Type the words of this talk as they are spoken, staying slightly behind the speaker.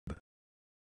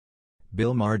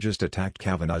Bill Maher just attacked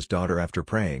Kavanaugh's daughter after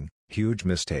praying, huge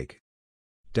mistake.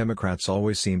 Democrats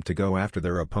always seem to go after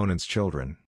their opponents'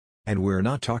 children. And we're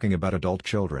not talking about adult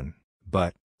children,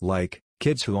 but, like,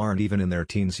 kids who aren't even in their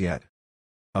teens yet.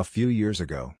 A few years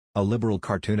ago, a liberal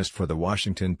cartoonist for The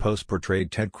Washington Post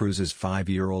portrayed Ted Cruz's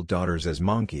 5-year-old daughters as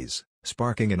monkeys,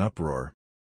 sparking an uproar.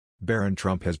 Barron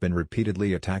Trump has been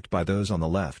repeatedly attacked by those on the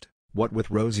left, what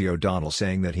with Rosie O'Donnell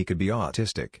saying that he could be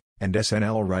autistic, and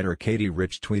SNL writer Katie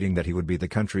Rich tweeting that he would be the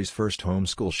country's first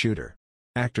homeschool shooter.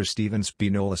 Actor Steven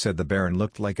Spinola said the Barron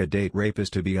looked like a date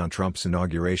rapist to be on Trump's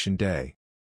inauguration day.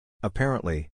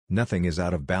 Apparently, nothing is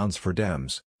out of bounds for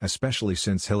Dems, especially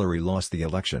since Hillary lost the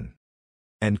election.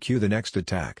 And cue the next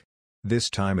attack.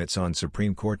 This time it's on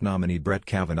Supreme Court nominee Brett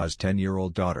Kavanaugh's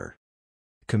 10-year-old daughter.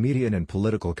 Comedian and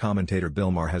political commentator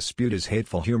Bill Maher has spewed his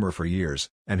hateful humor for years,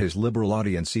 and his liberal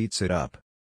audience eats it up.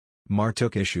 Maher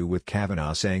took issue with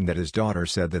Kavanaugh saying that his daughter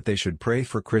said that they should pray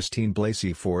for Christine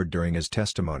Blasey Ford during his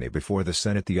testimony before the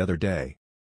Senate the other day.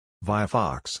 Via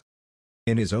Fox.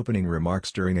 In his opening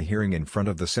remarks during a hearing in front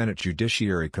of the Senate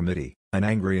Judiciary Committee, an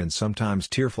angry and sometimes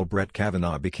tearful Brett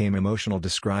Kavanaugh became emotional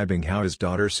describing how his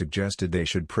daughter suggested they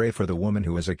should pray for the woman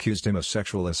who has accused him of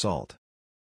sexual assault.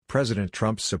 President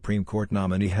Trump's Supreme Court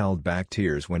nominee held back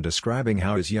tears when describing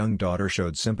how his young daughter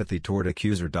showed sympathy toward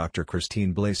accuser Dr.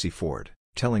 Christine Blasey Ford,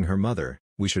 telling her mother,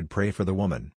 "We should pray for the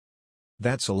woman."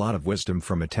 "That's a lot of wisdom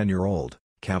from a 10-year-old,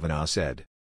 Kavanaugh said.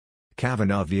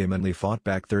 Kavanaugh vehemently fought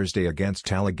back Thursday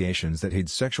against allegations that he'd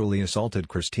sexually assaulted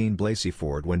Christine Blasey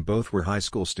Ford when both were high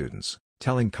school students,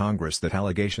 telling Congress that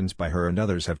allegations by her and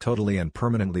others have totally and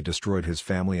permanently destroyed his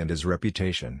family and his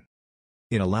reputation.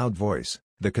 In a loud voice,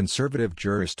 the conservative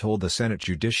jurist told the Senate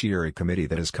Judiciary Committee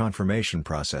that his confirmation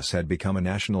process had become a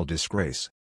national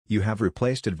disgrace. "You have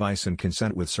replaced advice and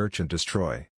consent with search and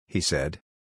destroy," he said.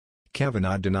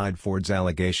 Kavanaugh denied Ford's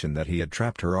allegation that he had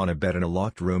trapped her on a bed in a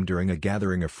locked room during a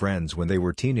gathering of friends when they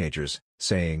were teenagers,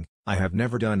 saying, "I have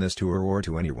never done this to her or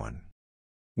to anyone."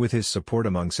 With his support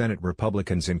among Senate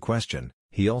Republicans in question,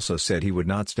 he also said he would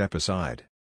not step aside.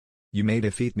 "You may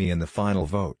defeat me in the final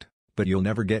vote, but you'll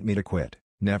never get me to quit,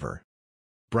 never."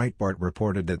 Breitbart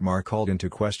reported that Maher called into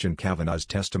question Kavanaugh's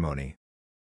testimony.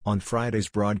 On Friday's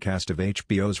broadcast of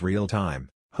HBO's Real Time,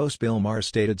 host Bill Maher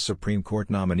stated Supreme Court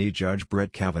nominee Judge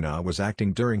Brett Kavanaugh was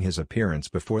acting during his appearance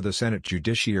before the Senate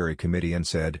Judiciary Committee and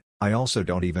said, "I also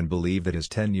don't even believe that his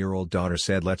 10-year-old daughter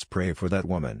said let's pray for that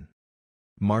woman."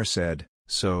 Maher said,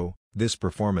 "So, this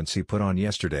performance he put on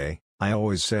yesterday, I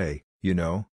always say, you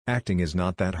know, acting is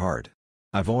not that hard.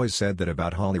 I've always said that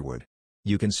about Hollywood.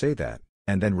 You can say that,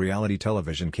 and then reality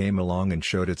television came along and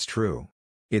showed it's true.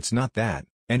 It's not that,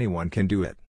 anyone can do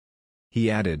it." He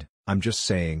added, "I'm just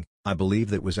saying, I believe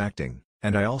that was acting,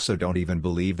 and I also don't even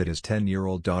believe that his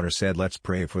 10-year-old daughter said let's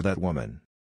pray for that woman."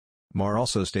 Maher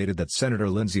also stated that Senator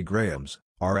Lindsey Graham's,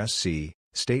 RSC,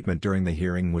 statement during the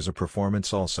hearing was a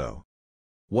performance also.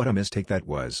 What a mistake that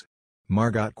was. Maher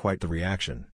got quite the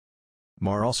reaction.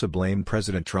 Maher also blamed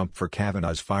President Trump for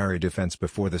Kavanaugh's fiery defense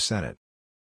before the Senate.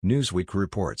 Newsweek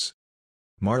reports.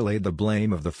 Maher laid the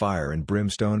blame of the fire and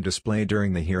brimstone display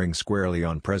during the hearing squarely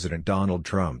on President Donald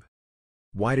Trump.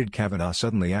 "Why did Kavanaugh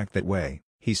suddenly act that way?"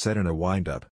 he said in a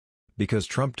wind-up. "Because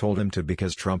Trump told him to,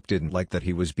 because Trump didn't like that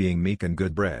he was being meek and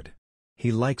good bread.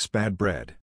 He likes bad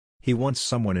bread. He wants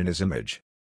someone in his image.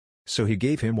 So he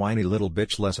gave him whiny little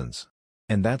bitch lessons.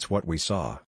 And that's what we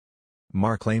saw."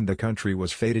 Maher claimed the country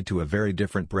was fated to a very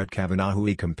different Brett Kavanaugh, who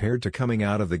he compared to coming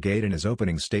out of the gate in his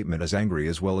opening statement as angry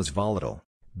as well as volatile,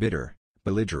 bitter,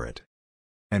 belligerent.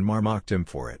 And Maher mocked him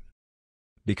for it.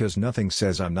 "Because nothing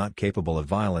says I'm not capable of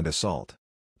violent assault."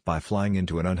 By flying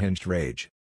into an unhinged rage.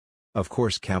 Of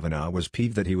course Kavanaugh was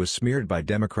peeved that he was smeared by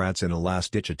Democrats in a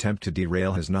last-ditch attempt to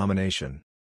derail his nomination.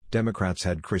 Democrats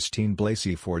had Christine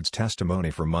Blasey Ford's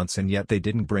testimony for months and yet they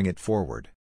didn't bring it forward.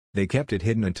 They kept it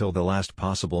hidden until the last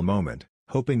possible moment,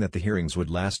 hoping that the hearings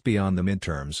would last beyond the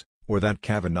midterms, or that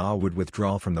Kavanaugh would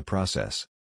withdraw from the process.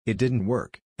 It didn't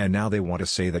work, and now they want to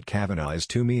say that Kavanaugh is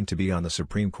too mean to be on the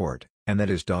Supreme Court, and that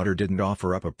his daughter didn't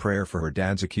offer up a prayer for her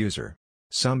dad's accuser.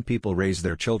 Some people raise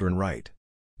their children right.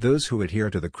 Those who adhere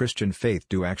to the Christian faith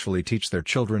do actually teach their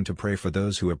children to pray for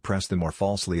those who oppress them or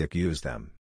falsely accuse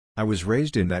them. I was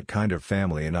raised in that kind of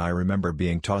family and I remember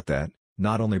being taught that,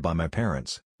 not only by my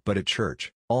parents, but at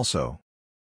church, also.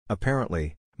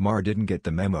 Apparently, Maher didn't get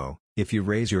the memo. If you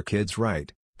raise your kids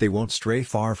right, they won't stray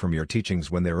far from your teachings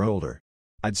when they're older.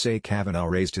 I'd say Kavanaugh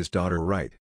raised his daughter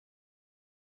right.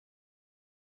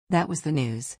 That was the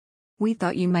news. We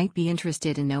thought you might be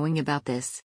interested in knowing about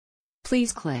this.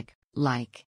 Please click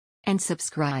like and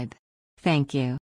subscribe. Thank you.